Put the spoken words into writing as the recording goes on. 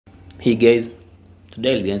Hey guys,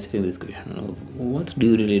 today I'll be answering this question of what do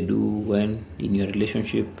you really do when in your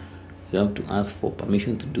relationship you have to ask for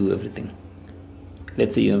permission to do everything.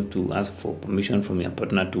 Let's say you have to ask for permission from your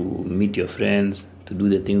partner to meet your friends, to do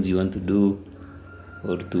the things you want to do,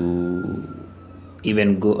 or to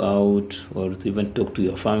even go out, or to even talk to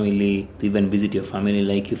your family, to even visit your family.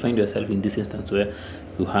 Like you find yourself in this instance where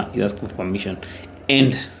you ask for permission,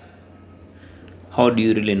 and how do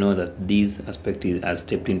you really know that these aspect has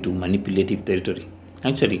stepped into manipulative territory?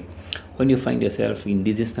 Actually, when you find yourself in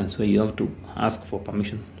this instance where you have to ask for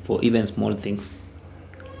permission for even small things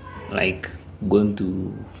like going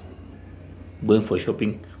to going for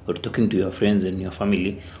shopping or talking to your friends and your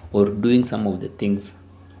family or doing some of the things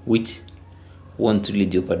which won't really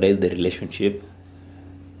jeopardize the relationship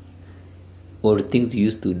or things you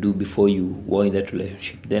used to do before you were in that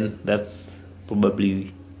relationship, then that's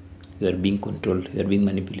probably you are being controlled, you are being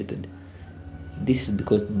manipulated. This is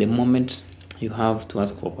because the moment you have to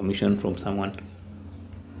ask for permission from someone,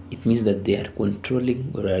 it means that they are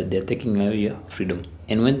controlling or they're taking away your freedom.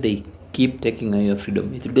 And when they keep taking away your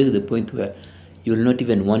freedom, it will get to the point where you will not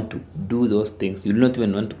even want to do those things. You will not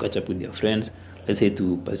even want to catch up with your friends, let's say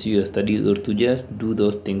to pursue your studies or to just do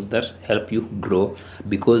those things that help you grow,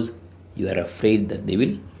 because you are afraid that they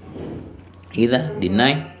will either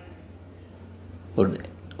deny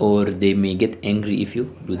or they may get angry if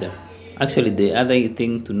you do them. Actually, the other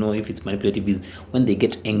thing to know if it's manipulative is when they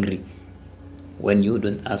get angry when you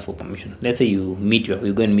don't ask for permission. Let's say you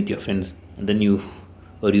go and meet your friends, and then you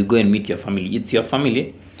go and meet your family. It's your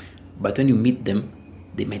family, but when you meet them,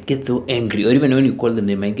 they might get so angry, or even when you call them,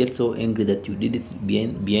 they might get so angry that you did it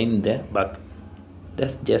behind their back.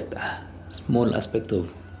 That's just a small aspect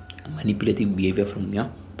of manipulative behavior from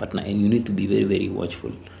your partner, and you need to be very, very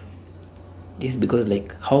watchful. This is because,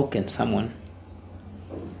 like, how can someone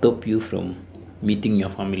stop you from meeting your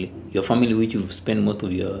family which you've spent most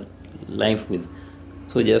of your life with?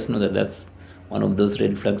 So just know that that's one of those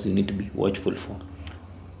red flags you need to be watchful for.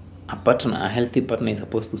 A healthy partner is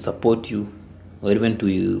supposed to support you or even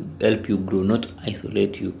to help you grow, not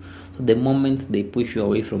isolate you. So the moment they push you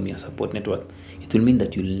away from your support network, it will mean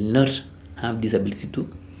that you'll not have this ability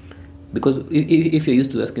to, because if you're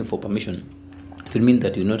used to asking for permission, it will mean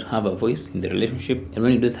that you not have a voice in the relationship. And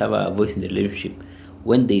when you don't have a voice in the relationship,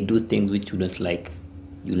 when they do things which you don't like,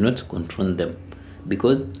 you will not confront them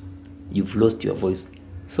because you've lost your voice.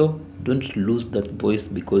 So don't lose that voice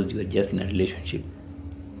because you are just in a relationship.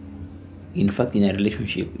 In fact, in a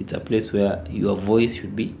relationship, it's a place where your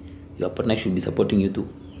partner should be supporting you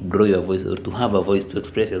to grow your voice or to have a voice to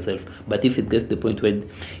express yourself. But if it gets to the point where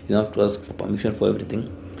you have to ask for permission for everything,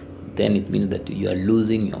 then it means that you are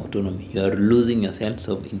losing your autonomy, you are losing your sense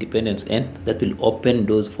of independence, and that will open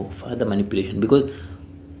doors for further manipulation. Because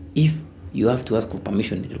if you have to ask for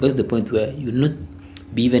permission, it will get to the point where you'll not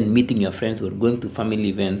be even meeting your friends or going to family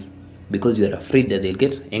events because you are afraid that they'll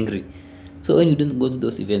get angry. So when you don't go to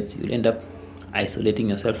those events, you'll end up isolating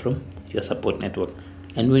yourself from your support network.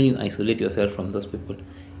 And when you isolate yourself from those people,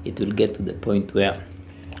 it will get to the point where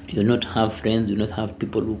you'll not have friends, you'll not have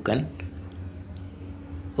people who can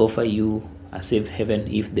offer you a safe haven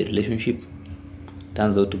if the relationship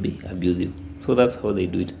turns out to be abusive. So that's how they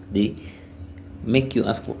do it. They make you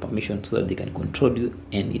ask for permission so that they can control you,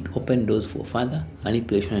 and it opens doors for further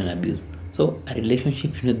manipulation and abuse. So a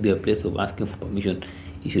relationship should not be a place of asking for permission.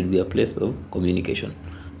 It should be a place of communication.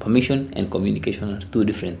 Permission and communication are two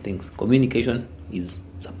different things. Communication is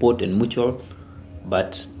support and mutual,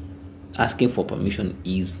 but asking for permission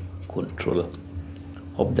is control.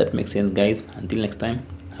 Hope that makes sense, guys. Until next time,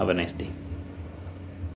 have a nice day.